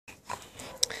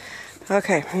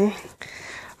Okay,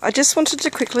 I just wanted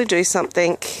to quickly do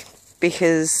something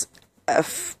because an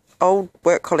old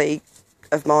work colleague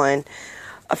of mine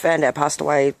I found out passed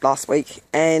away last week,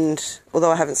 and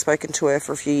although I haven't spoken to her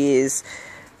for a few years,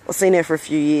 or seen her for a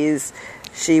few years,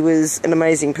 she was an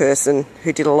amazing person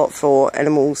who did a lot for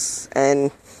animals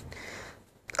and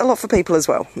a lot for people as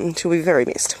well, and she'll be very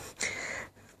missed.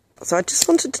 So I just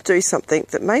wanted to do something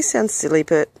that may sound silly,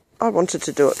 but I wanted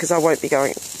to do it because I won't be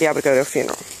able to go to a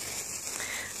funeral.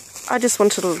 I just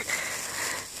wanted to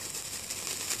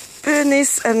burn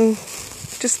this and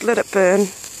just let it burn.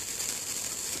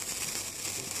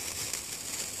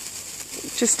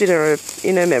 Just in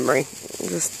her memory.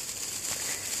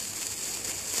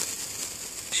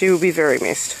 She will be very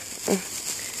missed.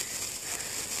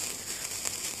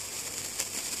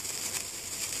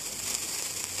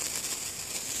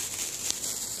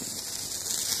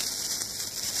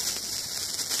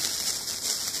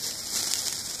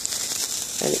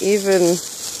 And even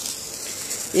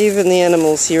the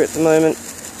animals here at the moment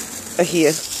are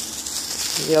here.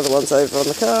 The other one's over on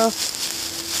the car.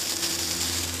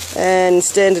 And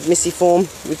standard missy form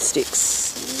with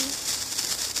sticks.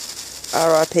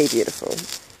 R.I.P. beautiful.